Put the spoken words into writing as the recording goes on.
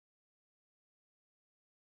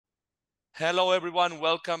Hello everyone,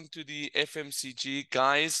 welcome to the FMCG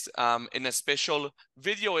guys in a special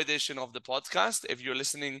video edition of the podcast. If you're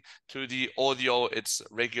listening to the audio, it's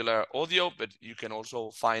regular audio, but you can also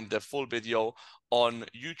find the full video on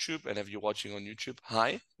YouTube. And if you're watching on YouTube,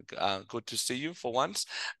 hi, good to see you for once.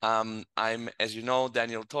 I'm, as you know,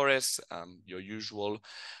 Daniel Torres, your usual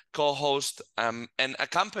co-host, and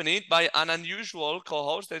accompanied by an unusual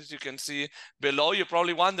co-host. As you can see below, you're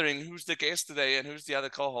probably wondering who's the guest today and who's the other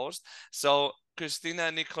co-host. So Christine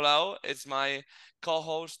Nikolaou is my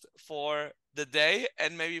co-host for the day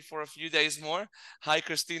and maybe for a few days more. Hi,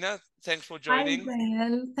 Christina. Thanks for joining. Hi,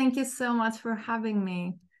 Daniel. Thank you so much for having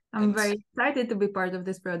me. I'm very excited to be part of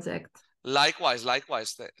this project. Likewise.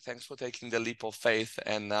 Thanks for taking the leap of faith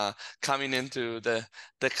and coming into the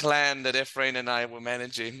clan that Efrain and I were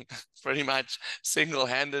managing pretty much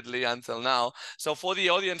single-handedly until now. So for the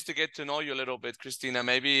audience to get to know you a little bit, Christina,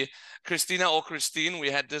 maybe Christina or Christine,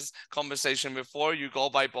 we had this conversation before, you go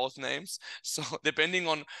by both names. So depending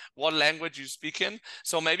on what language you speak in.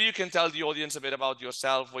 So maybe you can tell the audience a bit about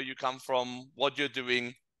yourself, where you come from, what you're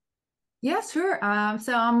doing. Yeah, sure.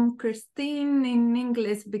 So I'm Christine in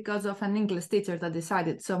English because of an English teacher that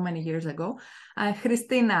decided so many years ago.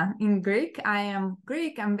 Christina in Greek. I am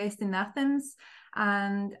Greek. I'm based in Athens.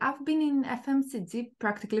 And I've been in FMCG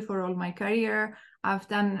practically for all my career. I've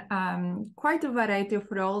done quite a variety of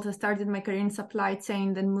roles. I started my career in supply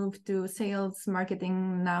chain, then moved to sales,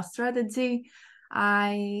 marketing, now strategy.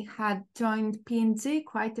 I had joined P&G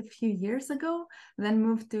quite a few years ago, then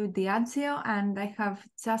moved to Diageo, and I have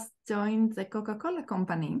just joined the Coca-Cola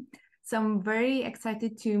company. So I'm very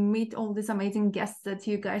excited to meet all these amazing guests that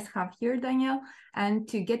you guys have here, Daniel, and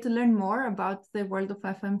to get to learn more about the world of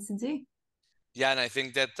FMCG. Yeah, and I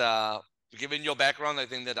think that given your background, I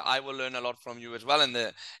think that I will learn a lot from you as well, and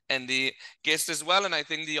the guest as well. And I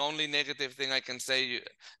think the only negative thing I can say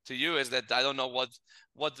to you is that I don't know what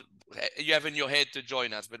you have in your head to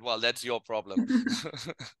join us, but well, that's your problem.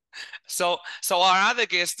 So our other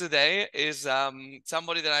guest today is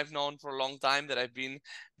somebody that I've known for a long time, that I've been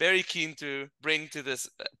very keen to bring to this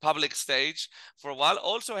public stage for a while.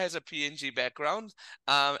 Also has a P&G background,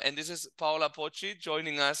 and this is Paola Pocci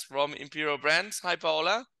joining us from Imperial Brands. Hi,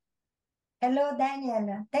 Paola. Hello,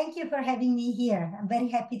 Daniel. Thank you for having me here. I'm very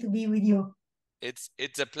happy to be with you.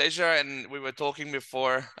 It's a pleasure, and we were talking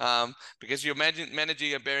before because you're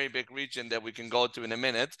managing a very big region that we can go to in a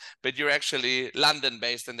minute, but you're actually London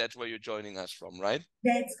based, and that's where you're joining us from, right?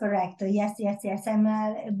 That's correct. Yes. I'm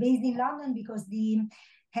based in London because the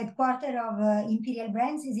headquarters of Imperial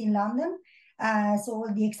Brands is in London. So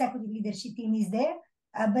all the executive leadership team is there.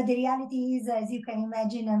 But the reality is, as you can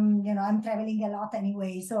imagine, I'm traveling a lot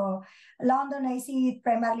anyway. So London, I see it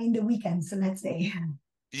primarily in the weekends, let's say.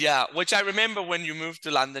 Yeah, which I remember when you moved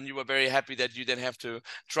to London, you were very happy that you didn't have to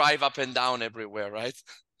drive up and down everywhere, right?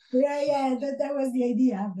 Yeah, that was the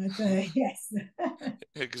idea, but yes.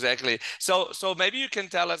 Exactly. So maybe you can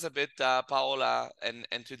tell us a bit, Paola,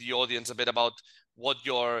 and to the audience a bit about what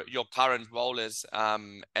your current role is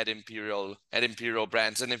at Imperial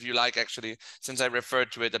Brands, and if you like, actually, since I referred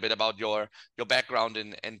to it, a bit about your background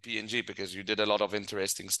in P&G, because you did a lot of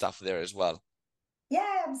interesting stuff there as well.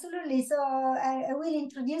 Yeah, absolutely. So I will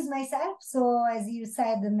introduce myself. So as you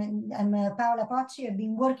said, I'm Paola Pocci. I've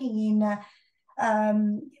been working in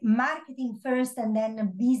marketing first, and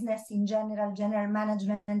then business in general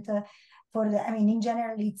management in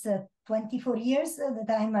general, it's 24 years that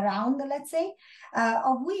I'm around, let's say,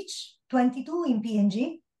 of which 22 in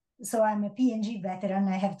P&G. So I'm a P&G veteran,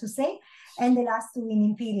 I have to say, and the last 2 in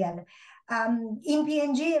Imperial. In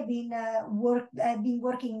P&G, I've been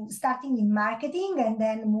working, starting in marketing and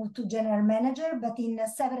then moved to general manager, but in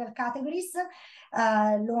several categories: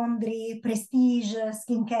 laundry, prestige,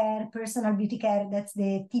 skincare, personal beauty care. That's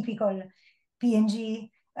the typical P&G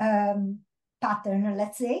pattern,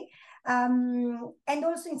 let's say. And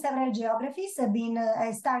also in several geographies.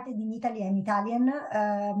 I started in Italy. I'm Italian,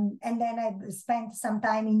 and then I spent some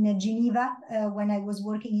time in Geneva when I was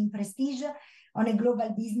working in prestige on a global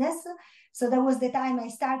business. So that was the time I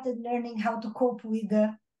started learning how to cope with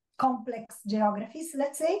complex geographies,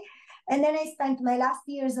 let's say. And then I spent my last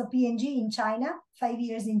years of P&G in China, 5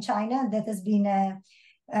 years in China. That has been an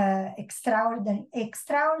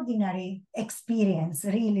extraordinary experience,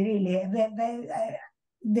 really.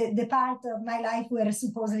 The part of my life where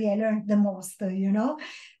supposedly I learned the most,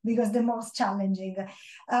 because the most challenging.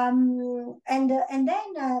 And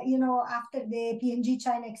then, after the P&G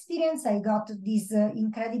China experience, I got this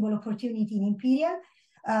incredible opportunity in Imperial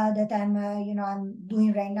that I'm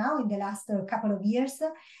doing right now in the last couple of years.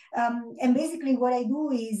 And basically what I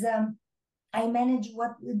do is I manage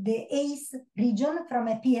what the ACE region from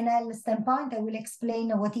a P&L standpoint. I will explain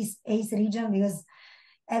what is ACE region because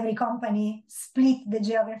every company split the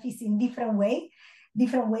geographies in different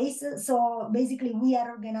ways. So basically, we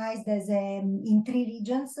are organized as in 3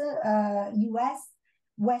 regions: US,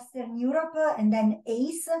 Western Europe, and then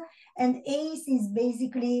ACE. And ACE is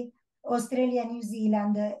basically Australia, New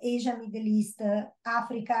Zealand, Asia, Middle East,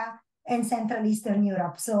 Africa, and Central Eastern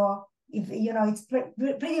Europe. So if you know, it's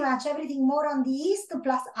pretty much everything more on the east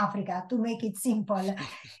plus Africa, to make it simple.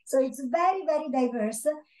 So it's very, very diverse.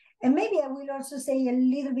 And maybe I will also say a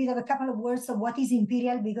little bit of a couple of words of what is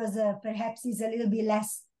Imperial, because perhaps it's a little bit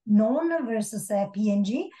less known versus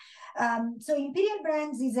P&G. So Imperial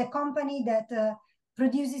Brands is a company that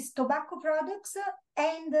produces tobacco products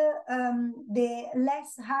and the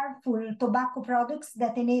less harmful tobacco products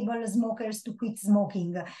that enable smokers to quit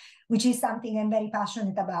smoking, which is something I'm very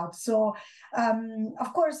passionate about. So,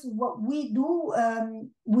 of course, what we do,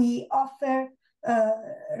 we offer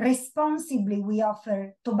responsibly, we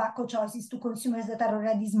offer tobacco choices to consumers that are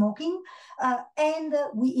already smoking, and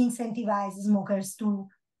we incentivize smokers to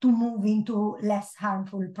move into less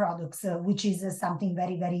harmful products, which is something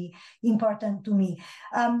very, very important to me.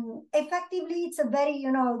 Effectively, it's a very,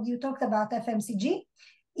 you talked about FMCG.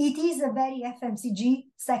 It is a very FMCG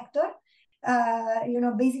sector.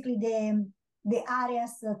 Basically the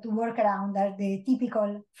areas to work around are the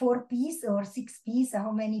typical 4 Ps or 6 Ps,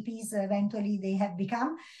 how many Ps eventually they have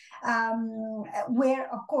become, where,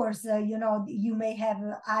 of course, you may have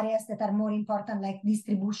areas that are more important, like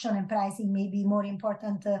distribution and pricing may be more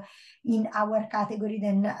important in our category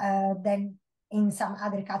than in some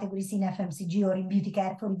other categories in FMCG or in beauty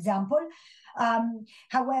care, for example.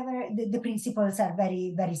 However, the principles are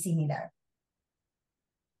very, very similar.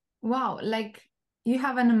 Wow, you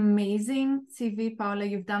have an amazing CV, Paola.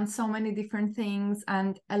 You've done so many different things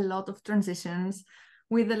and a lot of transitions,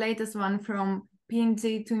 with the latest one from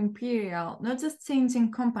P&G to Imperial, not just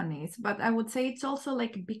changing companies, but I would say it's also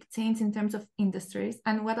like a big change in terms of industries.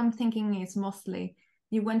 And what I'm thinking is mostly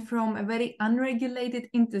you went from a very unregulated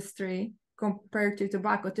industry compared to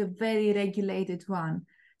tobacco to a very regulated one.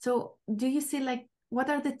 So do you see what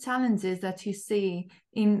are the challenges that you see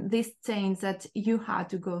in this change that you had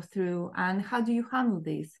to go through, and how do you handle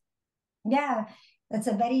this? Yeah, that's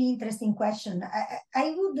a very interesting question.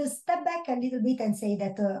 I would step back a little bit and say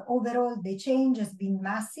that overall the change has been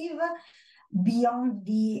massive beyond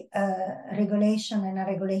the regulation and a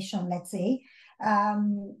regulation, let's say.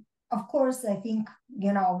 Of course, I think,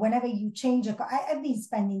 whenever you change, I've been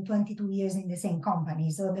spending 22 years in the same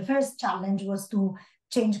company. So the first challenge was to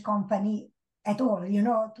change company at all,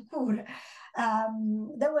 to cool.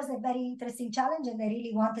 That was a very interesting challenge, and I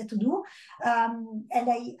really wanted to do. And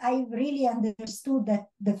I really understood that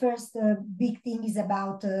the first big thing is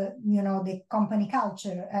about, the company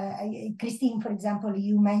culture. Christine, for example,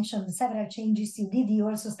 you mentioned several changes you did. You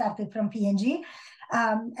also started from P&G.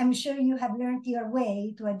 I'm sure you have learned your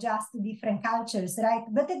way to adjust to different cultures, right?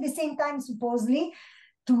 But at the same time, supposedly,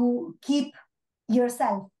 to keep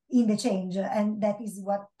yourself in the change, and that is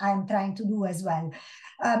what I'm trying to do as well.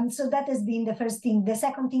 So that has been the first thing. The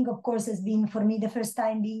second thing, of course, has been for me the first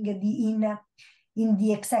time being in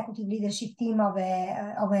the executive leadership team of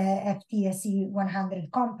a FTSE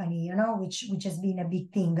 100 company, which has been a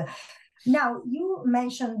big thing. Now, you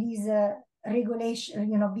mentioned these regulation,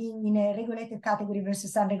 being in a regulated category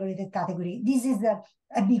versus unregulated category. This is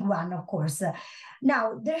a big one, of course.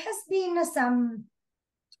 Now, there has been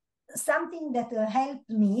something that helped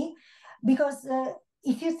me, because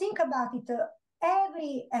if you think about it,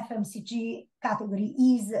 every FMCG category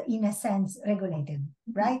is in a sense regulated,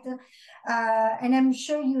 right? And I'm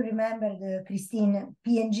sure you remember, Christine,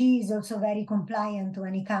 P&G is also very compliant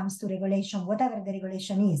when it comes to regulation, whatever the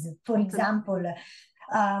regulation is. For example,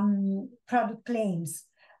 product claims,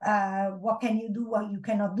 what can you do, what you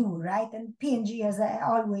cannot do, right? And P&G has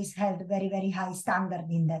always held very, very high standard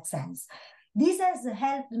in that sense. This has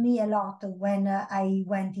helped me a lot when I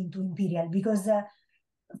went into Imperial, because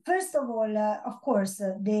first of all, of course,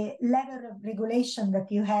 the level of regulation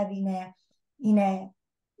that you have in a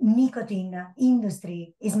nicotine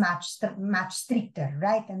industry is much stricter,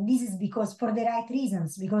 right? And this is because for the right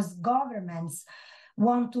reasons, because governments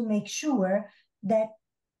want to make sure that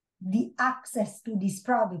the access to these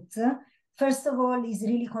products, first of all, is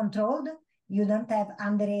really controlled. You don't have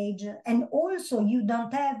underage, and also you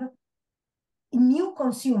don't have new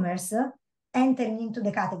consumers entering into the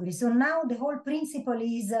category. So now the whole principle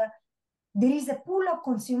is there is a pool of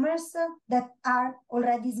consumers that are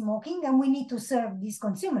already smoking, and we need to serve these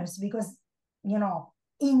consumers because,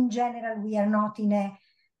 in general, we are not in a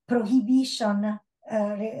prohibition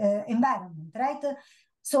environment, right?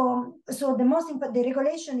 So the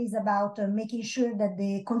regulation is about making sure that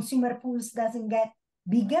the consumer pools doesn't get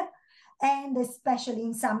bigger, and especially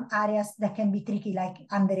in some areas that can be tricky, like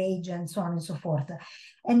underage and so on and so forth.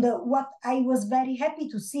 And what I was very happy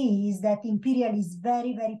to see is that Imperial is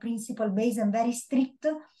very, very principle-based and very strict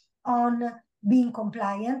on being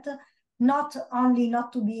compliant, not only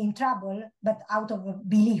not to be in trouble, but out of a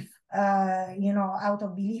belief, out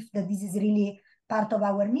of belief that this is really part of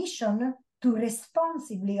our mission to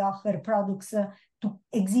responsibly offer products to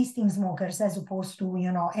existing smokers as opposed to,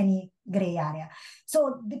 any gray area.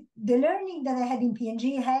 So the learning that I had in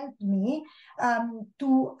P&G helped me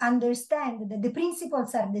to understand that the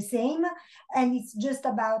principles are the same, and it's just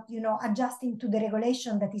about, adjusting to the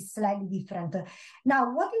regulation that is slightly different.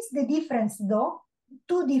 Now, what is the difference though?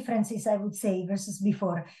 Two differences, I would say, versus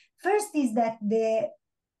before. First is that the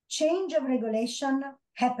change of regulation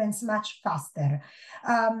happens much faster.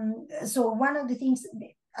 So one of the things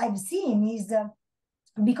I've seen is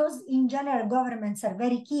because in general governments are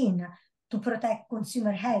very keen to protect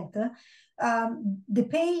consumer health, the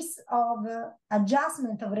pace of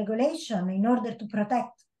adjustment of regulation in order to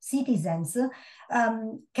protect citizens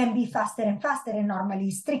can be faster and faster, and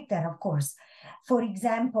normally stricter, of course. For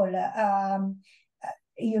example,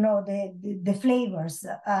 the flavors.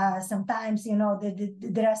 Sometimes,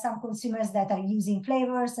 there are some consumers that are using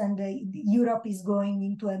flavors, and Europe is going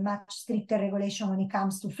into a much stricter regulation when it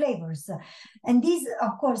comes to flavors. And these,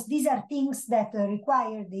 of course, these are things that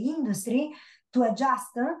require the industry to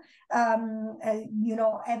adjust,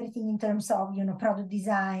 everything in terms of, product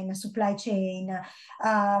design, supply chain,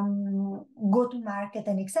 go-to-market,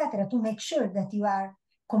 and etc., to make sure that you are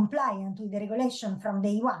compliant with the regulation from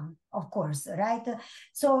day one, of course, right?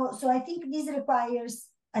 So I think this requires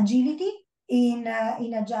agility in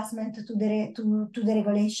adjustment to the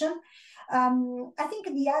regulation. I think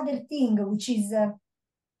the other thing, which is a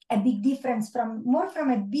big difference from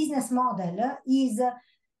a business model, is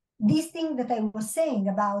this thing that I was saying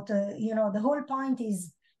about, the whole point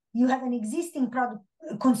is you have an existing product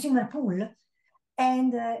consumer pool,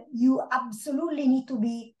 and you absolutely need to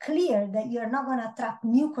be clear that you're not going to attract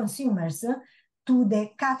new consumers to the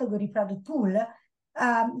category product pool,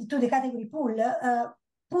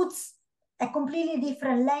 puts a completely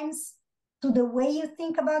different lens to the way you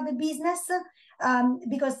think about the business.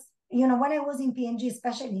 Because, when I was in P&G,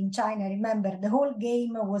 especially in China, I remember the whole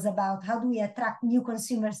game was about how do we attract new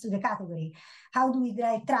consumers to the category? How do we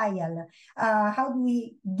drive trial? How do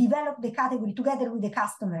we develop the category together with the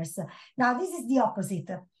customers? Now, this is the opposite.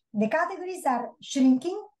 The categories are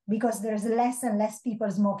shrinking because there's less and less people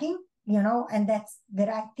smoking, and that's the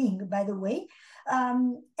right thing, by the way.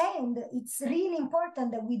 And it's really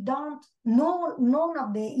important that none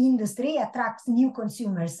of the industry attracts new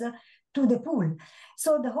consumers to the pool.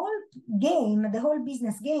 So the whole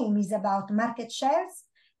business game is about market shares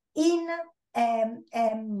in a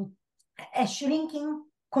shrinking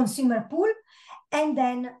consumer pool, and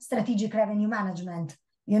then strategic revenue management.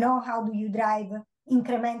 How do you drive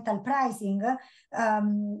incremental pricing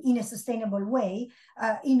in a sustainable way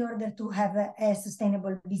in order to have a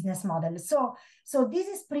sustainable business model? So this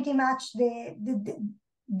is pretty much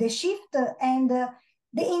the shift. And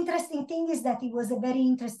the interesting thing is that it was a very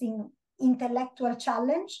interesting intellectual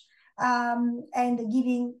challenge, and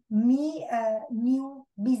giving me new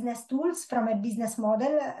business tools from a business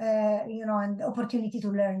model, and opportunity to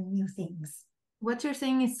learn new things. What you're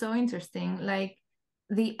saying is so interesting. Like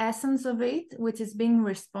the essence of it, which is being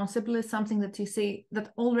responsible, is something that you see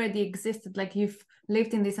that already existed. Like you've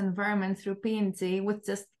lived in this environment through P&G with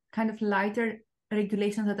just kind of lighter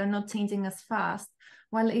regulations that are not changing as fast.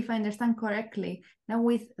 Well, if I understand correctly, now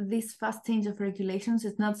with this fast change of regulations,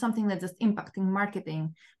 it's not something that's just impacting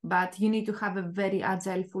marketing, but you need to have a very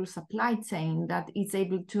agile full supply chain that is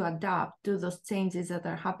able to adapt to those changes that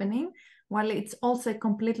are happening. While it's also a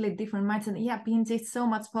completely different mindset. Yeah, P&G is so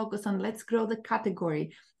much focused on let's grow the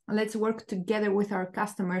category. Let's work together with our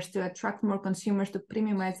customers to attract more consumers to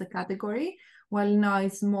premiumize the category. While now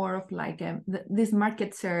it's more of like this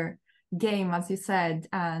market share game, as you said,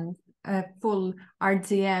 and full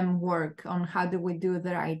RGM work on how do we do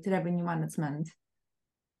the right revenue management.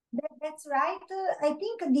 That's right. I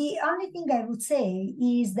think the only thing I would say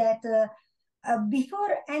is that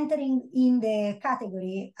before entering in the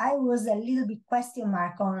category, I was a little bit question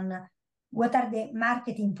mark on what are the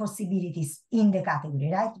marketing possibilities in the category,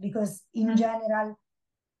 right? Because in general,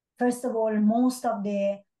 first of all, most of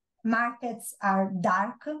the markets are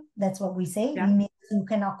dark. That's what we say. Yeah. It means you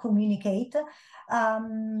cannot communicate.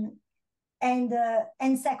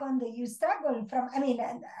 And second, you struggle from, I mean,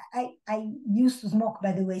 I used to smoke,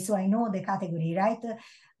 by the way, so I know the category, right?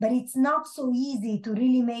 But it's not so easy to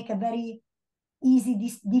really make a very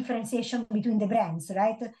easy differentiation between the brands,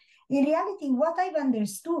 right? In reality, what I've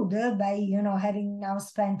understood by, having now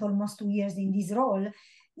spent almost 2 years in this role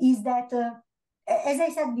is that, as I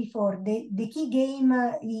said before, the key game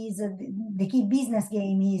is, the key business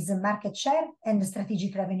game is market share and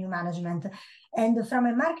strategic revenue management. And from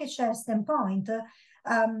a market share standpoint,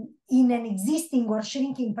 in an existing or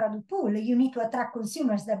shrinking product pool, you need to attract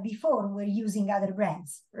consumers that before were using other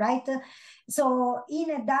brands, right? So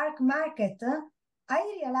in a dark market,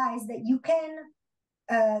 I realized that you can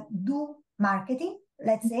do marketing,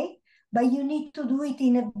 let's say, but you need to do it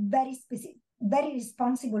in a very specific, very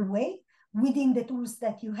responsible way within the tools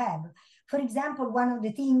that you have. For example, one of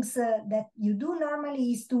the things that you do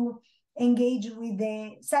normally is to engage with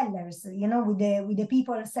the sellers, with the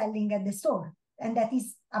people selling at the store. And that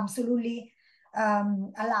is absolutely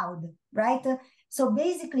allowed, right? So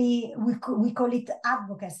basically, we call it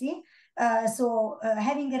advocacy. So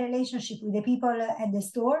having a relationship with the people at the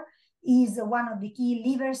store is one of the key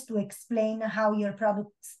levers to explain how your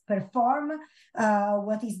products perform,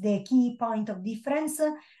 what is the key point of difference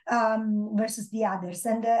versus the others.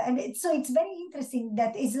 And so it's very interesting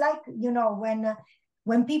that it's like,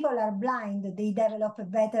 when people are blind, they develop a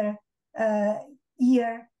better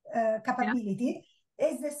ear capability. Yeah.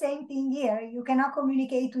 It's the same thing here. You cannot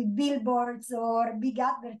communicate with billboards or big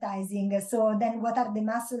advertising. So then what are the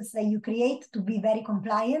muscles that you create to be very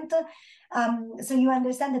compliant? So you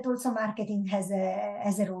understand that also marketing has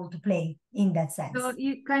a role to play in that sense. So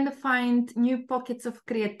you kind of find new pockets of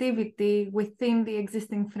creativity within the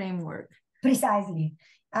existing framework. Precisely.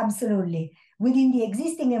 Absolutely. Within the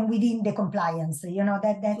existing and within the compliance,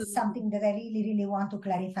 that's something that I really, really want to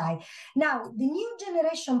clarify. Now, the new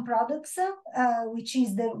generation products, which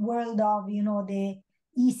is the world of, the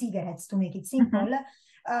e-cigarettes, to make it simple,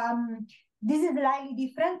 this is slightly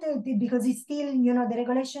different because it's still, the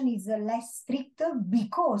regulation is less strict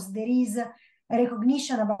because there is a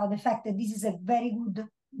recognition about the fact that this is a very good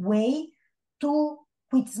way to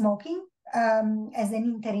quit smoking as an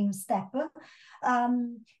interim step.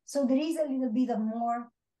 So there is a little bit of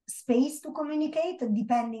more space to communicate,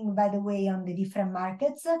 depending, by the way, on the different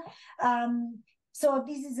markets. So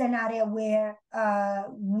this is an area where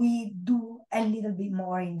we do a little bit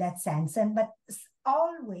more in that sense, but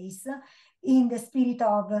always in the spirit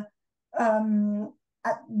of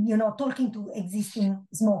talking to existing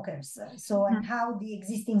smokers. So, and how the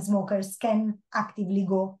existing smokers can actively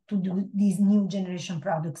go to do these new generation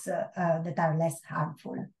products that are less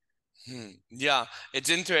harmful. Yeah, it's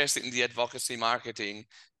interesting, the advocacy marketing.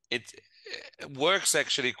 It works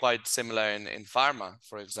actually quite similar in pharma,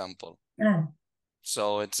 for example. Yeah.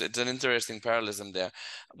 So it's an interesting parallelism there.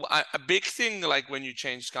 A big thing, like when you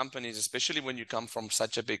change companies, especially when you come from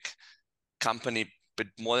such a big company, but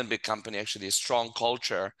more than big company, actually a strong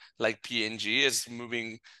culture like P&G, is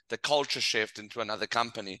moving the culture shift into another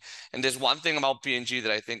company. And there's one thing about P&G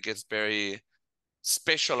that I think is very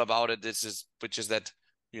special about it, which is that,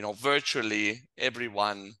 virtually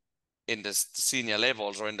everyone in the senior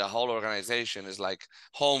levels or in the whole organization is like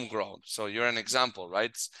homegrown. So you're an example,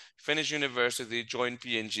 right? Finish university, join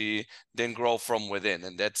P&G, then grow from within.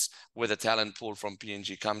 And that's where the talent pool from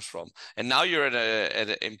P&G comes from. And now you're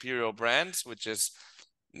at Imperial Brands, which is,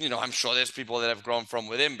 I'm sure there's people that have grown from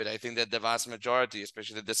within, but I think that the vast majority,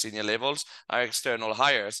 especially at the senior levels, are external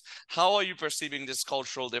hires. How are you perceiving this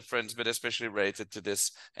cultural difference, but especially related to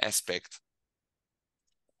this aspect?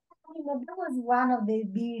 That was one of the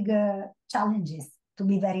big challenges, to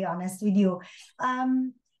be very honest with you.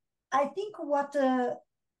 I think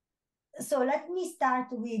so let me start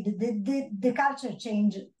with the culture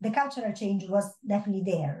change. The cultural change was definitely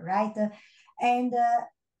there, right? And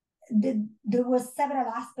there was several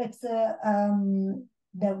aspects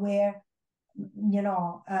that were,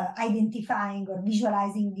 identifying or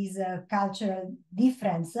visualizing this cultural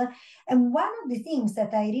difference. And one of the things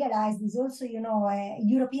that I realized is also, a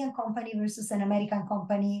European company versus an American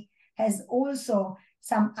company has also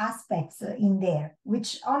some aspects in there,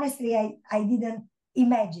 which honestly I didn't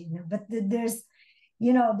imagine. But there's,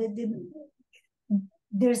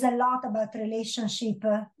 there's a lot about relationship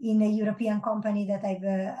in a European company that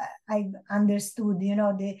I've understood.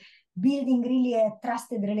 The building really a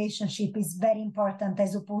trusted relationship is very important,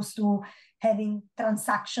 as opposed to having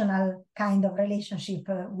transactional kind of relationship,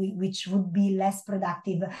 which would be less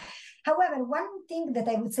productive. However, one thing that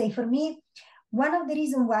I would say, for me, one of the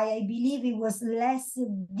reasons why I believe it was less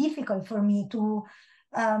difficult for me to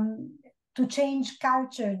to change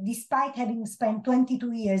culture despite having spent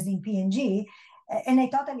 22 years in P&G. And I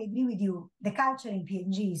totally agree with you. The culture in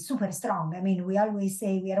P&G is super strong. I mean, we always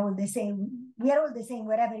say we are all the same. We are all the same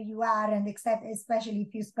wherever you are, and except especially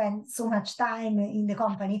if you spend so much time in the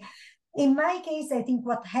company. In my case, I think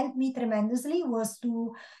what helped me tremendously was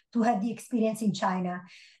to have the experience in China,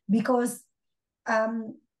 because I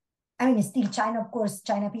mean, still China, of course,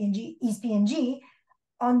 China P&G is P&G.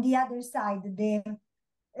 On the other side,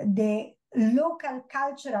 the local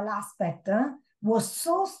cultural aspect was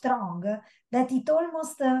so strong that it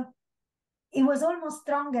was almost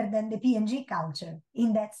stronger than the P&G culture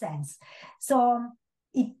in that sense. So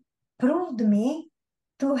it proved me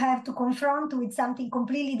to have to confront with something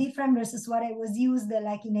completely different versus what I was used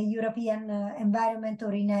like in a European environment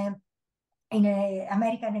or in a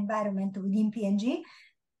American environment within P&G,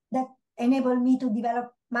 that enabled me to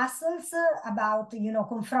develop muscles about, you know,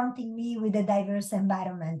 confronting me with a diverse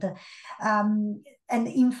environment. And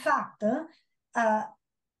in fact,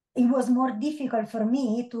 it was more difficult for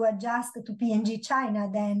me to adjust to P&G China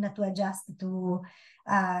than to adjust to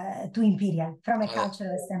Imperial from a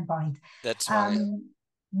cultural standpoint. That's right.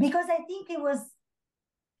 Because I think it was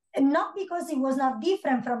not because it was not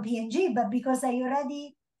different from P&G, but because I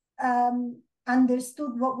already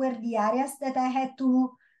understood what were the areas that I had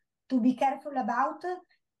to be careful about,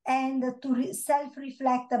 and to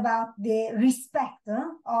self-reflect about the respect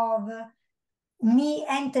of me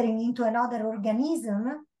entering into another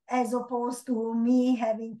organism as opposed to me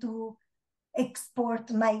having to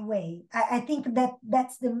export my way. I think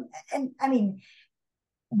that's and I mean,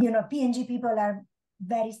 you know, P&G people are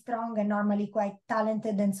very strong and normally quite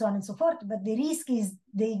talented and so on and so forth, but the risk is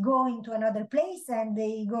they go into another place and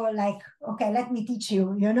they go like, okay, let me teach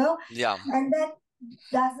you, you know? Yeah. And that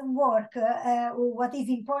doesn't work. What is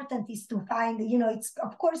important is to find, you know, it's,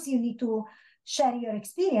 of course you need to share your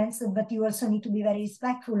experience, but you also need to be very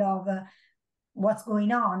respectful of what's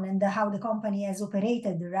going on and how the company has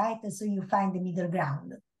operated, right? So you find the middle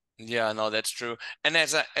ground. Yeah, no, that's true. And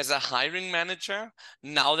as a hiring manager,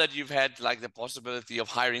 now that you've had like the possibility of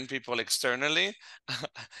hiring people externally,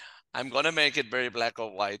 I'm gonna make it very black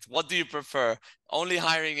or white. What do you prefer? Only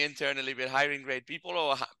hiring internally but hiring great people,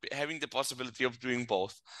 or having the possibility of doing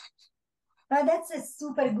both? That's a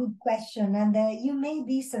super good question, and you may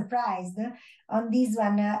be surprised on this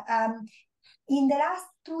one. In the last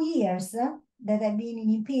 2 years that I've been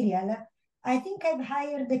in Imperial, I think I've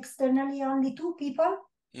hired externally only 2 people.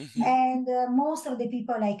 Mm-hmm. And most of the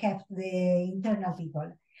people I kept the internal people.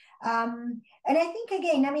 And I think,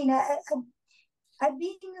 again, I mean, I've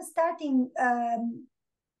been starting,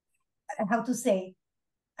 how to say,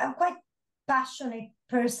 I'm quite passionate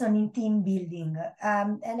person in team building.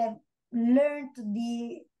 And I've learned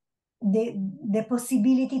the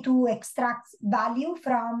possibility to extract value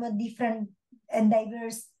from different and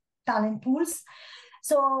diverse talent pools.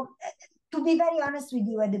 So, to be very honest with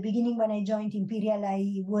you, at the beginning when I joined Imperial,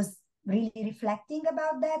 I was really reflecting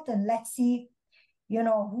about that, and let's see, you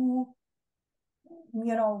know, who,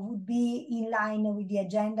 you know, would be in line with the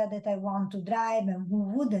agenda that I want to drive and who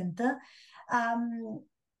wouldn't.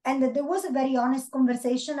 And there was a very honest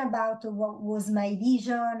conversation about what was my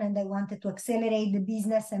vision, and I wanted to accelerate the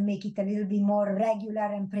business and make it a little bit more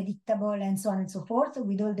regular and predictable and so on and so forth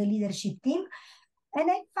with all the leadership team. And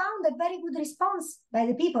I found a very good response by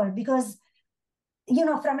the people because, you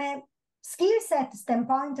know, from a skill set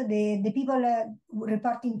standpoint, the people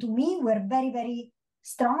reporting to me were very, very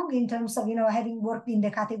strong in terms of, you know, having worked in the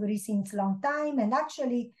category since a long time and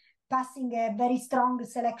actually passing a very strong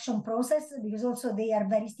selection process because also they are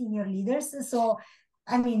very senior leaders. So,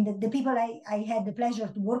 I mean, the people I had the pleasure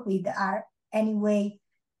to work with are anyway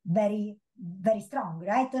very, very strong,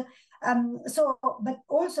 right? So, but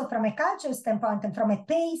also from a culture standpoint and from a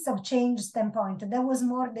pace of change standpoint, that was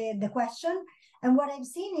more the question. And what I've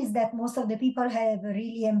seen is that most of the people have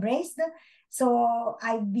really embraced. So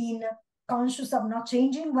I've been conscious of not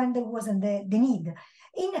changing when there wasn't the need.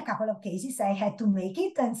 In a couple of cases, I had to make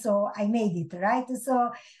it, and so I made it, right?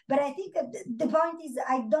 So, but I think the point is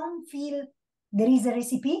I don't feel there is a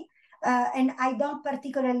recipe, and I don't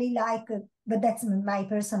particularly like, but that's my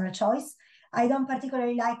personal choice, I don't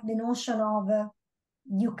particularly like the notion of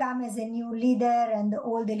you come as a new leader and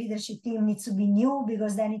all the leadership team needs to be new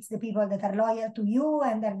because then it's the people that are loyal to you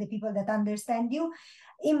and they're the people that understand you.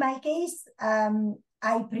 In my case,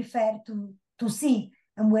 I prefer to see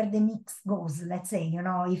and where the mix goes, let's say, you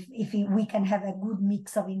know, if we can have a good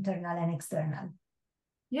mix of internal and external.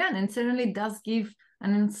 Yeah, and it certainly does give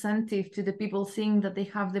an incentive to the people seeing that they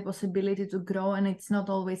have the possibility to grow, and it's not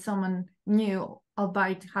always someone new,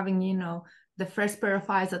 albeit having, you know, the first pair of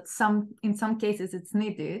eyes that in some cases it's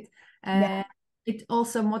needed. Yeah. It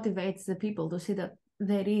also motivates the people to see that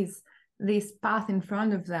there is this path in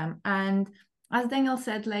front of them. And as Daniel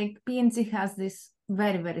said, like P&G has this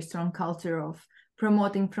very, very strong culture of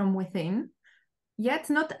promoting from within. Yet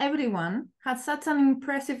not everyone has such an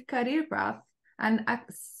impressive career path and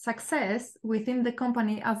success within the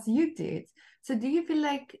company as you did. So do you feel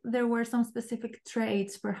like there were some specific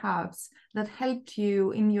traits perhaps that helped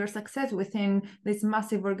you in your success within this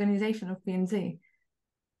massive organization of P&G?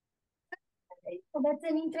 That's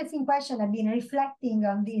an interesting question. I've been reflecting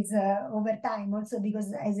on this over time also,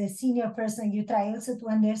 because as a senior person, you try also to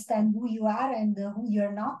understand who you are and who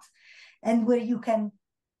you're not, and where you can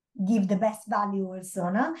give the best value also.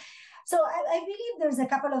 No? So I believe there's a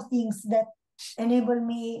couple of things that enable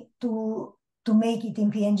me to make it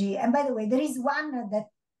in P&G. And by the way, there is one that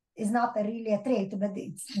is not really a trait, but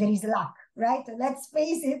there is luck, right? Let's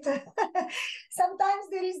face it. Sometimes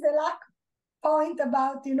there is the luck point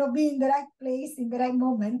about, you know, being in the right place in the right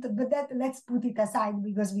moment, but that let's put it aside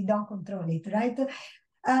because we don't control it, right?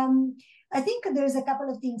 I think there's a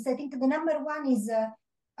couple of things. I think the number one is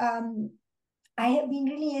I have been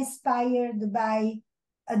really inspired by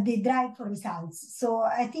the drive for results. So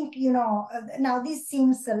I think, you know, now this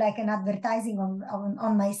seems like an advertising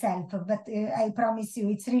on myself, but I promise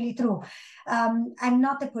you it's really true. I'm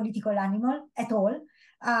not a political animal at all.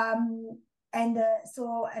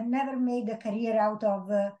 So I've never made a career out of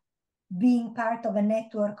being part of a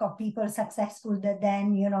network of people successful that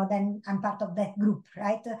then I'm part of that group,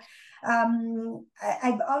 right?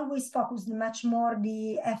 I've always focused much more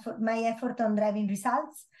my effort on driving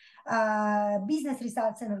results, business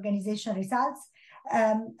results and organization results.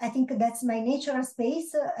 I think that's my natural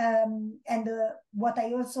space, and what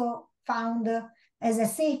I also found as a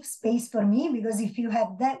safe space for me, because if you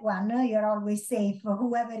have that one, you're always safe,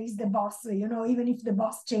 whoever is the boss, you know, even if the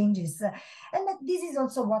boss changes. And this is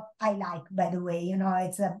also what I like, by the way, you know,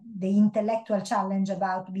 it's the intellectual challenge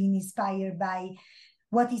about being inspired by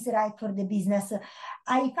what is right for the business.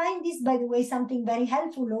 I find this, by the way, something very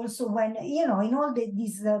helpful also when, you know, in all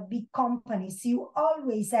these big companies, you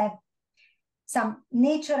always have some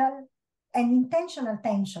natural and intentional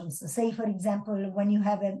tensions. Say, for example, when you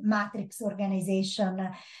have a matrix organization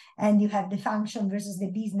and you have the function versus the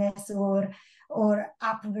business, or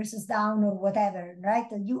up versus down, or whatever, right?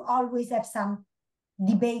 You always have some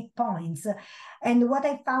debate points. And what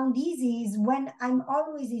I found easy is when I'm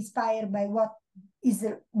always inspired by what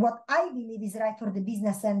I believe is right for the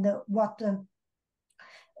business and what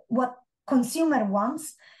consumer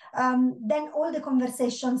wants, then all the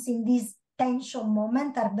conversations in this tension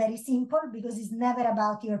moment are very simple, because it's never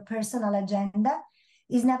about your personal agenda.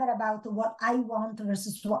 It's never about what I want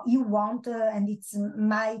versus what you want, and it's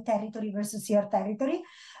my territory versus your territory.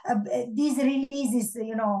 This releases,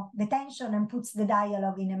 you know, the tension and puts the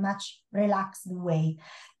dialogue in a much relaxed way.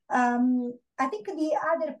 I think the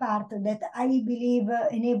other part that I believe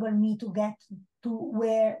enabled me to get to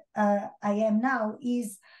where I am now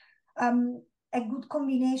is a good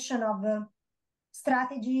combination of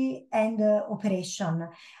strategy and operation.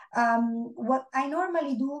 What I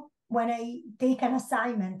normally do when I take an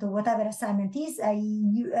assignment, or whatever assignment is, I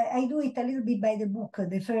do it a little bit by the book,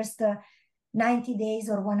 the first 90 days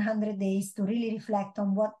or 100 days, to really reflect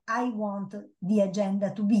on what I want the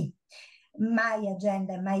agenda to be, my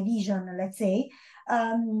agenda, my vision, let's say.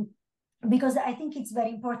 Because I think it's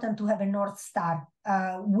very important to have a North Star.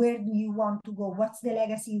 Where do you want to go? What's the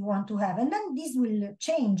legacy you want to have? And then this will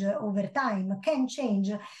change over time, can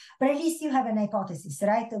change, but at least you have an hypothesis,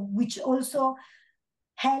 right? Which also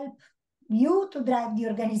help you to drive the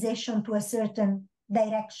organization to a certain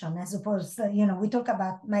direction, as opposed to, you know, we talk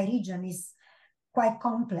about my region is quite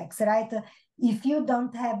complex, right? If you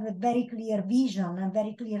don't have a very clear vision, a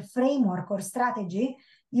very clear framework or strategy,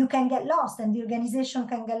 you can get lost, and the organization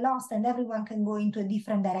can get lost, and everyone can go into a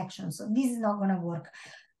different direction. So this is not going to work.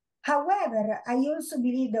 However, I also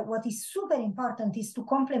believe that what is super important is to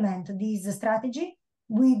complement this strategy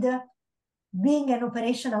with being an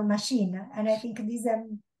operational machine. And I think this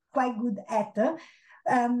I'm quite good at.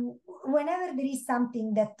 Whenever there is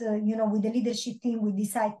something that, you know, with the leadership team we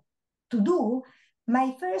decide to do,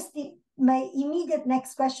 my immediate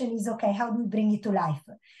next question is, okay, how do we bring it to life?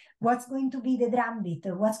 What's going to be the drumbeat?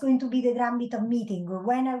 What's going to be the drumbeat of meeting?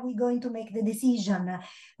 When are we going to make the decision?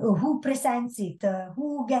 Who presents it?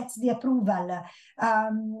 Who gets the approval?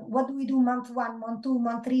 What do we do month 1, month 2,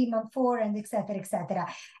 month 3, month 4, and et cetera, et cetera.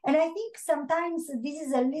 And I think sometimes this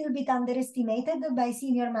is a little bit underestimated by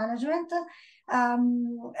senior management.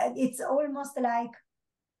 It's almost like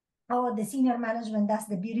oh, the senior management does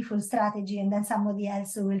the beautiful strategy and then somebody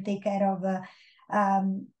else will take care of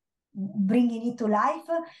bringing it to life.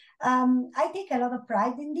 I take a lot of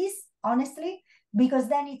pride in this, honestly, because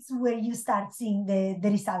then it's where you start seeing the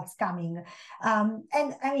results coming. And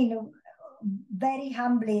I mean, very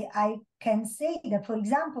humbly, I can say that, for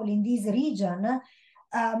example, in this region,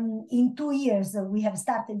 in 2 years, we have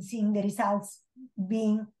started seeing the results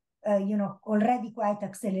being, already quite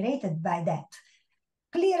accelerated by that.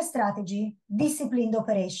 Clear strategy, disciplined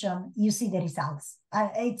operation, you see the results.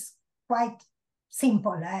 It's quite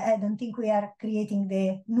simple. I don't think we are creating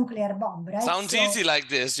the nuclear bomb, right? Sounds easy like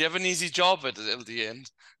this. You have an easy job at the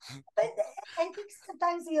end. But I think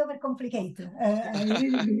sometimes we overcomplicate. I really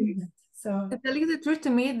believe that. So, to tell you the truth,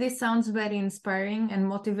 to me, this sounds very inspiring and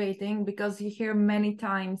motivating, because you hear many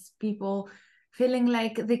times people feeling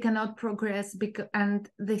like they cannot progress, and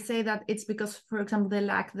they say that it's because, for example, they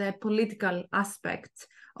lack the political aspect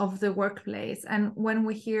of the workplace. And when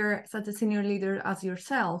we hear such a senior leader as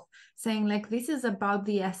yourself saying like, this is about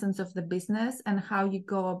the essence of the business and how you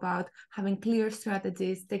go about having clear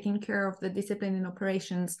strategies, taking care of the discipline in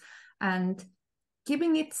operations, and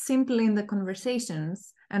keeping it simple in the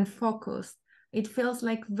conversations and focused, it feels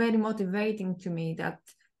like very motivating to me that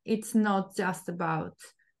it's not just about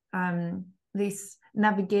this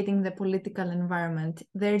navigating the political environment.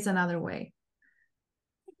 There's another way.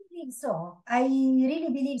 I believe so. I really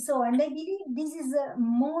believe so. And I believe this is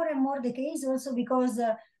more and more the case also because,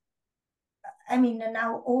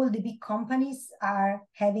 now all the big companies are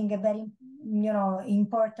having a very,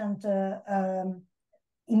 important,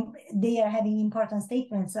 they are having important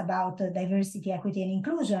statements about diversity, equity, and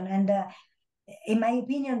inclusion. And in my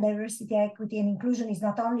opinion, diversity, equity, and inclusion is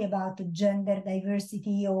not only about gender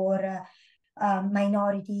diversity or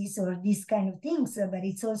minorities or these kind of things, but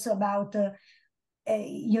it's also about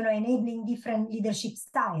enabling different leadership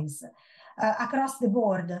styles across the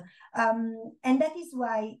board. And that is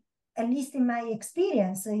why, at least in my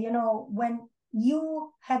experience, when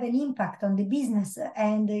you have an impact on the business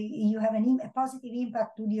and you have a positive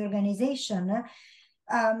impact to the organization,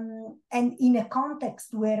 and in a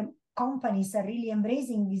context where companies are really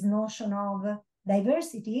embracing this notion of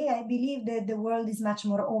diversity, I believe that the world is much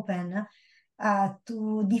more open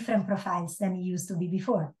to different profiles than it used to be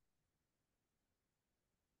before.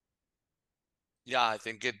 Yeah, I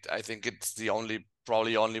think it's the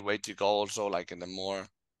probably only way to go also, like in a more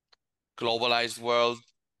globalized world.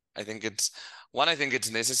 I think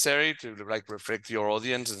it's necessary to like reflect your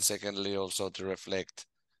audience, and secondly also to reflect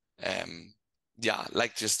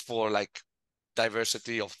just for like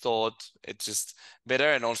diversity of thought. It's just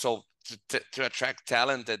better, and also to attract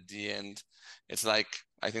talent at the end. It's like,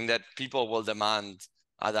 I think that people will demand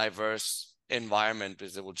a diverse environment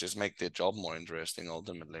because it will just make their job more interesting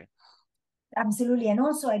ultimately. Absolutely. And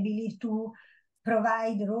also I believe to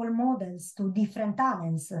provide role models to different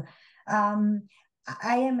talents.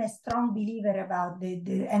 I am a strong believer about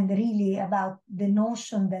and really about the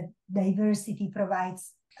notion that diversity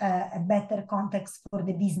provides a better context for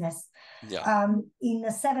the business. Yeah. In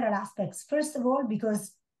several aspects. First of all,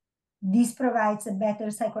 because this provides a better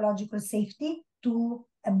psychological safety to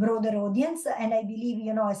a broader audience. And I believe,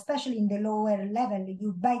 especially in the lower level,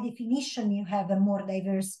 by definition, you have a more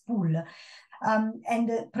diverse pool.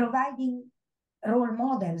 And providing role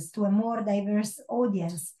models to a more diverse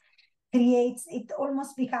audience it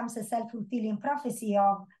almost becomes a self-fulfilling prophecy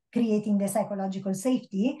of creating the psychological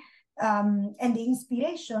safety and the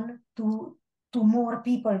inspiration to more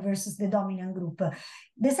people versus the dominant group.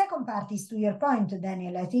 The second part is to your point,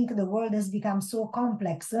 Daniel. I think the world has become so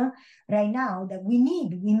complex right now that we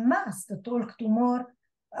must talk to more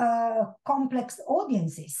complex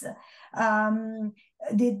audiences.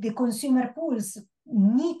 The consumer pools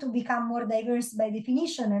need to become more diverse by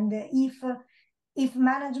definition, and if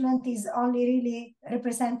management is only really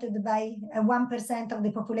represented by 1% of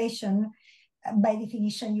the population, by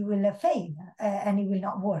definition you will fail and it will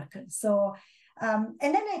not work. So and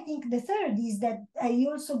then I think the third is that I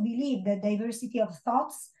also believe that diversity of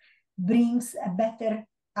thoughts brings a better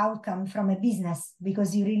outcome from a business,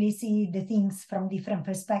 because you really see the things from different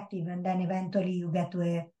perspectives, and then eventually you get to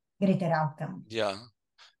a greater outcome. Yeah.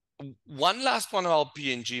 One last one about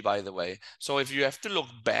P&G, by the way. So if you have to look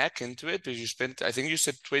back into it, because you spent, I think you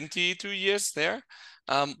said 22 years there,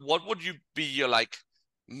 what would be your like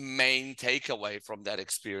main takeaway from that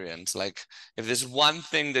experience? Like, if there's one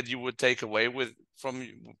thing that you would take away with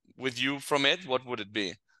you from it, what would it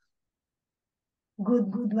be?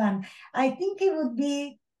 Good one. I think it would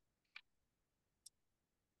be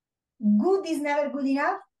good is never good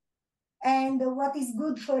enough, and what is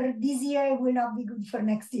good for this year will not be good for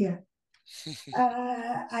next year.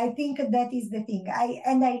 I think that is the thing.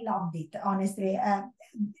 I loved it, honestly.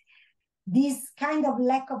 This kind of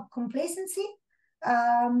lack of complacency,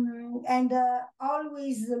 and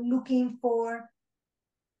always looking for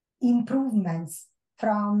improvements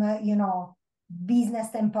from, business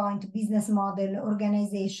standpoint, business model,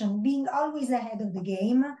 organization, being always ahead of the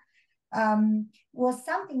game, was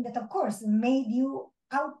something that, of course, made you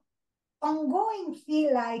ongoing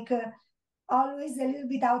feel like always a little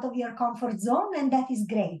bit out of your comfort zone. And that is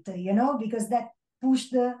great, because that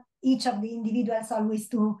pushed each of the individuals always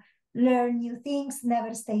to learn new things,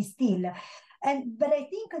 never stay still. But I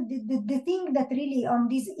think the thing that really on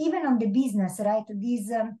this, even on the business, right, this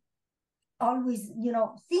always,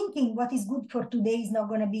 thinking what is good for today is not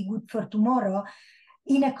going to be good for tomorrow.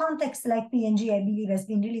 In a context like P&G, I believe has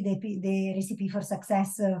been really the recipe for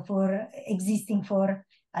success, for existing for,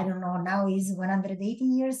 I don't know, now is 180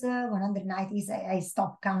 years, 190 years, I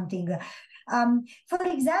stopped counting. For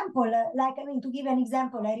example, to give an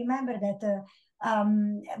example, I remember that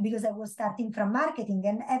because I was starting from marketing,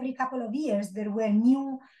 and every couple of years there were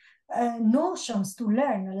new notions to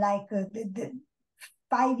learn, like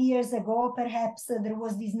 5 years ago, perhaps, there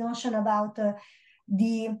was this notion about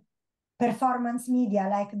the performance media,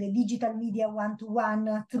 like the digital media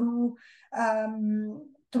one-to-one through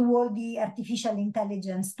all the artificial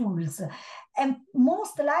intelligence tools. And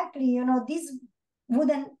most likely, this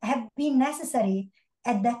wouldn't have been necessary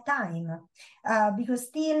at that time, because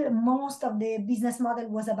still most of the business model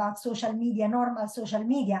was about social media, normal social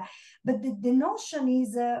media. But the notion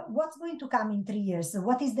is what's going to come in 3 years?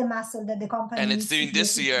 What is the muscle that the company and needs it's during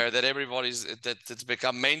this year that it's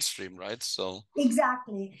become mainstream, right? So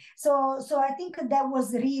exactly. So I think that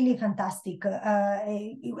was really fantastic,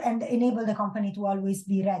 and enabled the company to always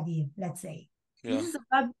be ready, let's say. Yeah. This is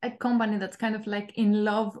about a company that's kind of like in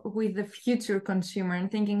love with the future consumer and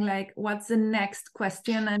thinking like, what's the next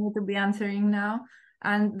question I need to be answering now?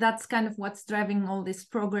 And that's kind of what's driving all this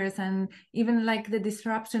progress, and even like the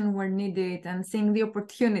disruption where needed, and seeing the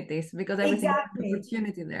opportunities, because everything has an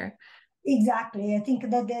opportunity there. Exactly. I think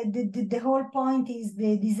that the whole point is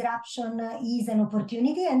the disruption is an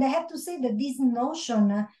opportunity. And I have to say that this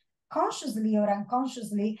notion, consciously or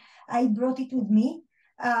unconsciously, I brought it with me.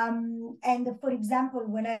 And for example,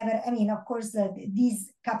 whenever, of course,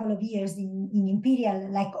 these couple of years in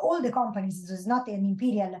Imperial, like all the companies, so it's not an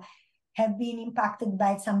Imperial, have been impacted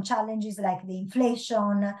by some challenges like the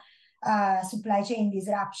inflation, supply chain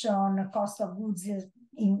disruption, cost of goods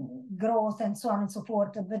in growth, and so on and so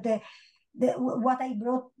forth. But what I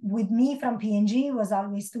brought with me from P&G was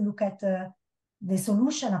always to look at the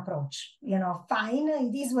solution approach. Fine,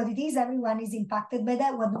 it is what it is. Everyone is impacted by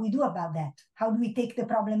that. What do we do about that? How do we take the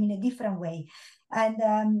problem in a different way? And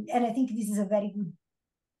I think this is a very good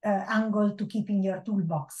angle to keep in your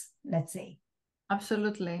toolbox, let's say.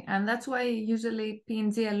 Absolutely. And that's why usually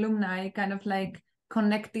P&G alumni kind of like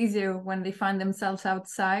connect easier when they find themselves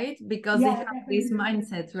outside, because they have this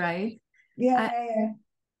mindset, right?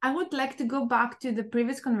 I would like to go back to the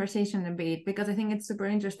previous conversation a bit, because I think it's super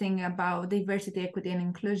interesting about diversity, equity, and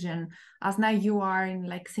inclusion, as now you are in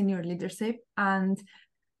like senior leadership. And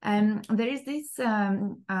there is this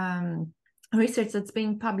research that's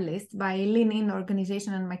being published by Lean In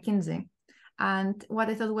Organization and McKinsey. And what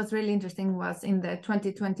I thought was really interesting was in the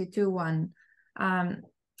 2022 one,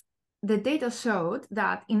 the data showed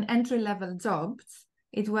that in entry-level jobs,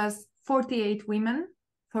 it was 48 women,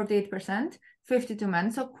 48%, 52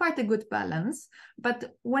 men, so quite a good balance.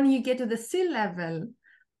 But when you get to the C-level,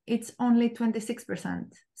 it's only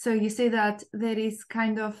 26%. So you see that there is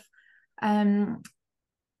kind of a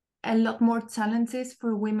lot more challenges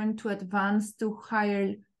for women to advance to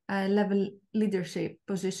higher level leadership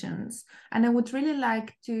positions. And I would really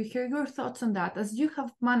like to hear your thoughts on that, as you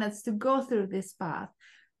have managed to go through this path.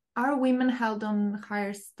 Are women held on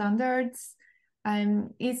higher standards?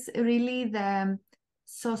 Is really the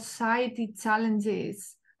society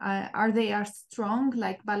challenges, are they as strong,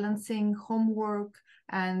 like balancing homework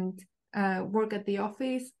and work at the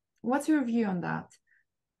office? What's your view on that?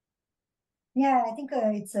 Yeah, I think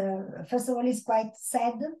it's first of all, it's quite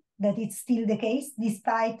sad that it's still the case,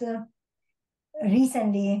 despite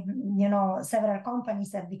recently, several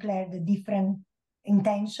companies have declared a different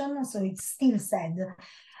intention. So it's still sad.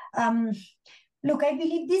 Look, I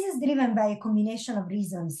believe this is driven by a combination of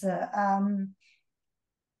reasons.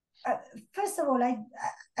 First of all,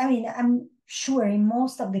 I'm sure in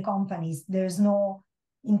most of the companies, there's no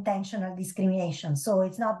intentional discrimination. So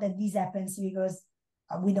it's not that this happens because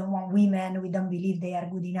we don't want women, we don't believe they are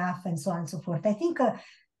good enough, and so on and so forth. I think a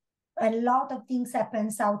lot of things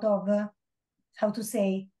happens out of,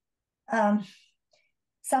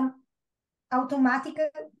 some automatic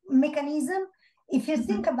mechanism. If you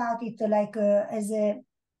think about it, like as a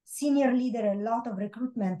senior leader, a lot of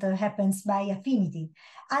recruitment happens by affinity.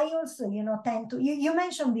 I also, tend to, you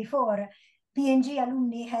mentioned before, P&G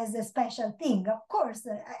alumni has a special thing. Of course,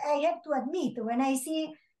 I have to admit, when I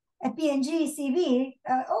see a P&G CV,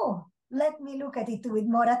 let me look at it with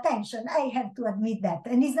more attention. I have to admit that.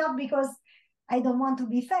 And it's not because I don't want to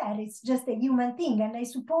be fair, it's just a human thing. And I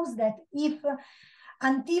suppose that if,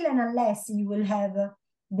 until and unless you will have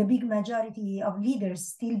the big majority of leaders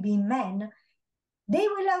still being men, they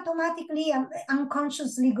will automatically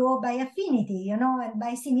unconsciously go by affinity, and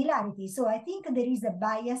by similarity. So I think there is a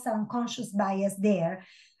bias, unconscious bias there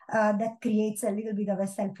that creates a little bit of a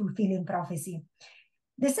self-fulfilling prophecy.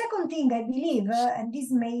 The second thing I believe, and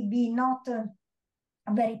this may be not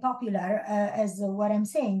very popular as what I'm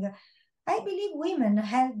saying, I believe women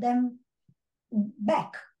held them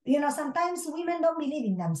back. Sometimes women don't believe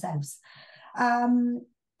in themselves.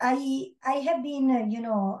 I have been,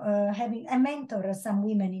 I mentor some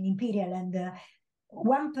women in Imperial, and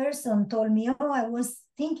one person told me, I was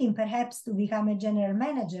thinking perhaps to become a general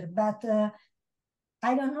manager, but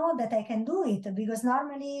I don't know that I can do it, because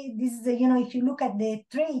normally this is, if you look at the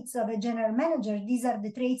traits of a general manager, these are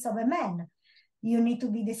the traits of a man. You need to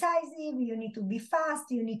be decisive, you need to be fast,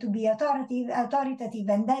 you need to be authoritative.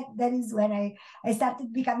 And that is when I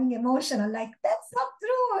started becoming emotional, like, that's not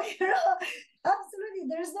true, absolutely,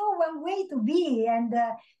 there's no one way to be. And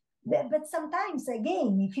but sometimes,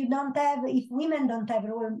 again, if women don't have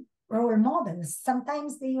role models,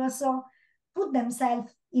 sometimes they also put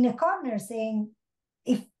themselves in a corner saying,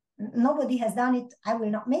 if nobody has done it, I will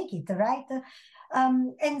not make it, right?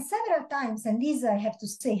 And several times, and this I have to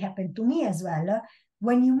say happened to me as well,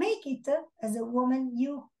 when you make it as a woman,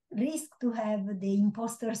 you risk to have the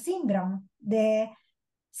imposter syndrome, the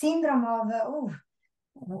syndrome of,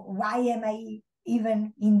 why am I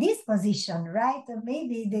even in this position, right?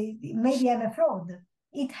 Maybe I'm a fraud.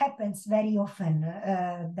 It happens very often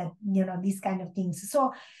that, these kind of things.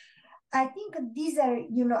 So I think these are,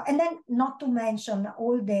 and then not to mention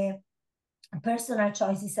all the personal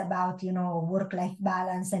choices about, work-life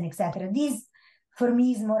balance and etc. This, for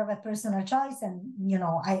me, is more of a personal choice, and,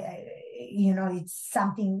 it's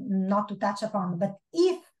something not to touch upon. But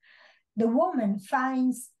if the woman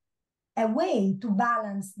finds a way to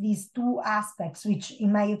balance these two aspects, which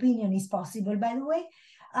in my opinion is possible, by the way,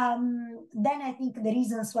 then I think the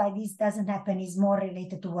reasons why this doesn't happen is more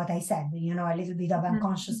related to what I said, a little bit of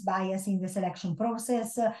unconscious bias in the selection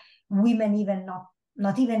process, women even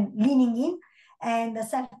not even leaning in and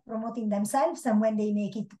self-promoting themselves, and when they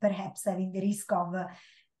make it, perhaps having the risk of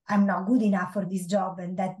I'm not good enough for this job,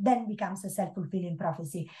 and that then becomes a self-fulfilling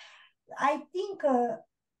prophecy. I think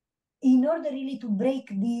in order really to break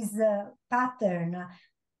this pattern,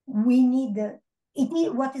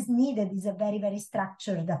 what is needed is a very, very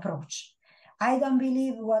structured approach. I don't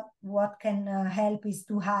believe what can help is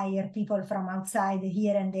to hire people from outside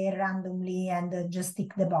here and there randomly and just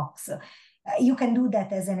tick the box. You can do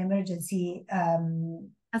that as an emergency.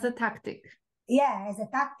 As a tactic. Yeah, as a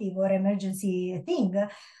tactic or emergency thing.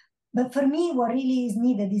 But for me, what really is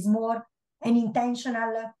needed is more an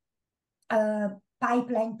intentional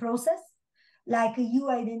pipeline process. Like you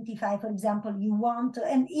identify, for example, you want,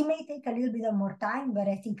 and it may take a little bit of more time, but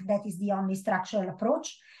I think that is the only structural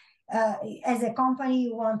approach. As a company,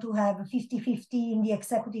 you want to have 50-50 in the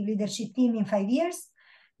executive leadership team in 5 years.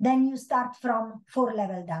 Then you start from 4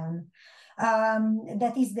 levels down.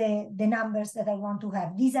 That is the numbers that I want to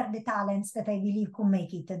have. These are the talents that I believe could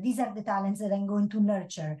make it. These are the talents that I'm going to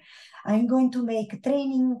nurture. I'm going to make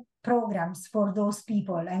training programs for those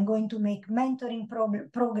people. I'm going to make mentoring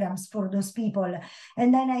programs for those people.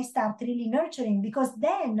 And then I start really nurturing, because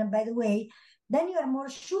then, by the way, then you are more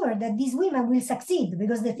sure that these women will succeed,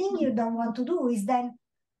 because the thing you don't want to do is then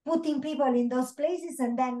putting people in those places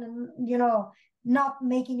and then, not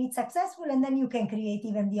making it successful, and then you can create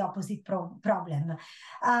even the opposite problem.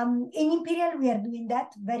 In Imperial, we are doing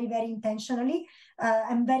that very, very intentionally.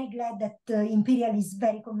 I'm very glad that Imperial is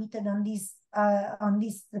very committed on this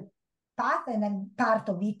path, and I'm part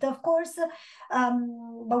of it, of course.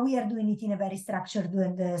 But we are doing it in a very structured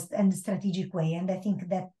and strategic way, and I think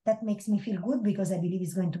that makes me feel good, because I believe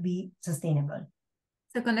it's going to be sustainable.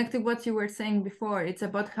 So connecting what you were saying before, it's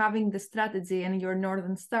about having the strategy and your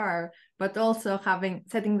Northern Star, but also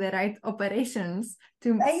setting the right operations to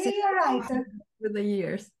You're right. With the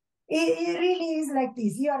years. It really is like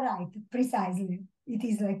this. You're right. Precisely. It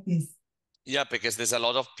is like this. Yeah, because there's a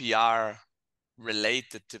lot of PR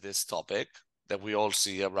related to this topic that we all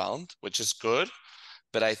see around, which is good.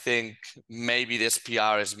 But I think maybe this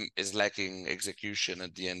PR is lacking execution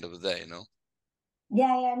at the end of the day,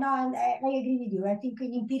 Yeah, no, and I agree with you. I think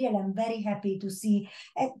in Imperial, I'm very happy to see.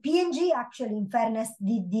 P&G actually, in fairness,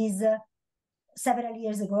 did this several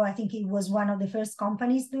years ago. I think it was one of the first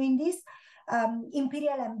companies doing this.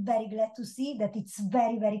 Imperial, I'm very glad to see that it's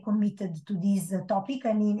very, very committed to this topic,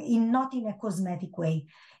 and not in a cosmetic way,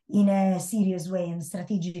 in a serious way and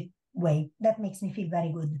strategic way. That makes me feel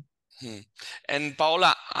very good. And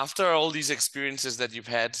Paola, after all these experiences that you've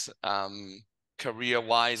had,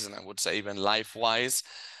 career-wise, and I would say even life-wise,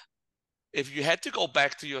 if you had to go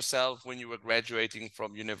back to yourself when you were graduating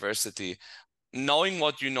from university, knowing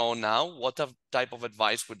what you know now, what type of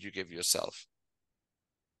advice would you give yourself?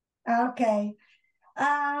 Okay.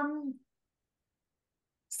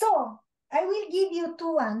 So I will give you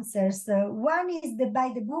two answers. One is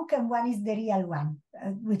by the book and one is the real one,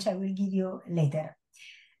 which I will give you later.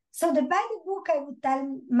 So by the book, I would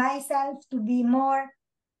tell myself to be more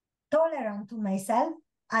tolerant to myself.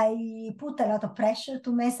 I put a lot of pressure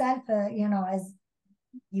to myself, as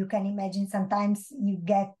you can imagine, sometimes you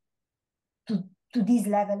get to this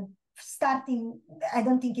level. Starting, I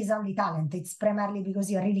don't think it's only talent. It's primarily because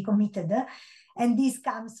you're really committed. And this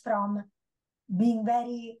comes from being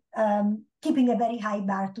very, keeping a very high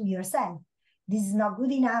bar to yourself. This is not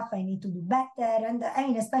good enough. I need to do better. And I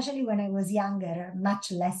mean, especially when I was younger,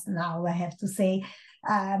 much less now, I have to say,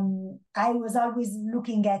 I was always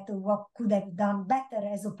looking at what could have done better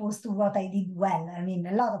as opposed to what I did well. I mean,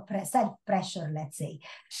 a lot of self-pressure, let's say.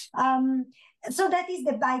 So that is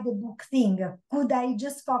the by the book thing. Could I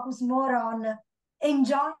just focus more on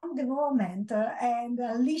enjoying the moment and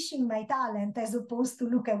unleashing my talent as opposed to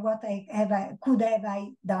look at what could have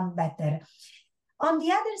done better? On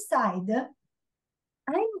the other side,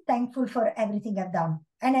 I'm thankful for everything I've done.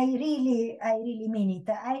 And I really mean it.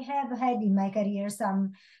 I have had in my career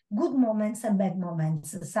some good moments and bad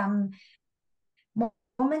moments, some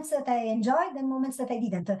moments that I enjoyed and moments that I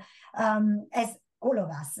didn't, as all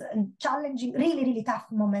of us. And challenging, really tough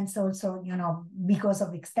moments also, because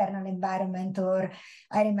of external environment. Or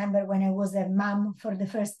I remember when I was a mom for the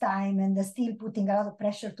first time and still putting a lot of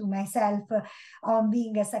pressure to myself on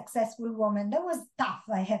being a successful woman. That was tough,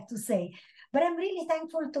 I have to say. But I'm really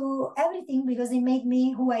thankful to everything because it made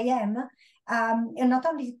me who I am, and not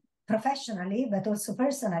only professionally, but also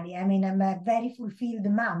personally. I mean, I'm a very fulfilled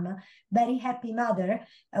mom, very happy mother.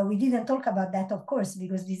 We didn't talk about that, of course,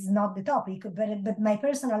 because this is not the topic, but my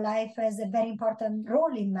personal life has a very important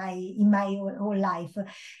role in my whole life.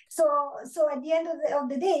 So at the end of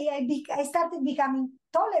the day, I started becoming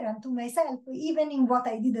tolerant to myself, even in what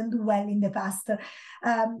I didn't do well in the past.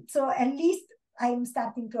 So at least I'm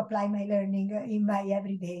starting to apply my learning in my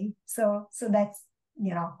everyday. So that's,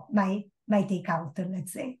 my take out,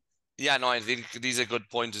 let's say. Yeah, no, I think these are good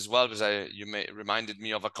points as well, because reminded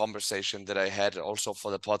me of a conversation that I had also for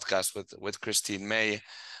the podcast with Christine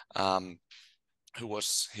Nikolaou,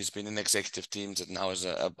 he's been in executive teams and now is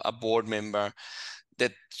a board member,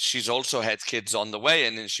 that she's also had kids on the way.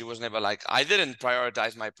 And then she was never like, I didn't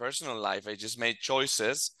prioritize my personal life. I just made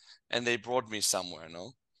choices and they brought me somewhere,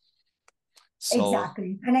 no? So,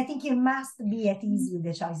 exactly. And I think you must be at ease with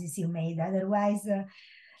the choices you made. Otherwise,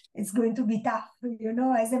 it's going to be tough,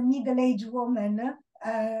 as a middle-aged woman.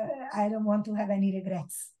 I don't want to have any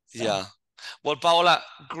regrets. So. Yeah. Well, Paola,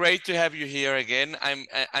 great to have you here again.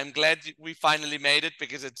 I'm glad we finally made it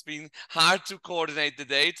because it's been hard to coordinate the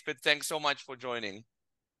dates, but thanks so much for joining.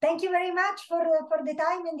 Thank you very much for the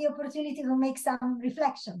time and the opportunity to make some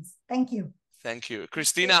reflections. Thank you. Thank you.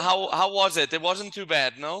 Christina, how was it? It wasn't too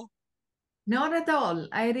bad, no? Not at all.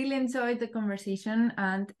 I really enjoyed the conversation,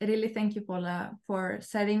 and really thank you, Paola, for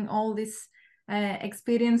sharing all this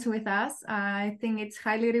experience with us. I think it's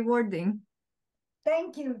highly rewarding.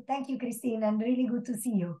 Thank you, Christine, and really good to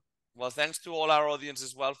see you. Well, thanks to all our audience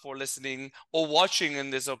as well for listening or watching in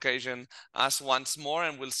this occasion us once more,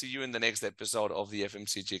 and we'll see you in the next episode of the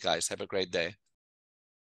FMCG, guys. Have a great day.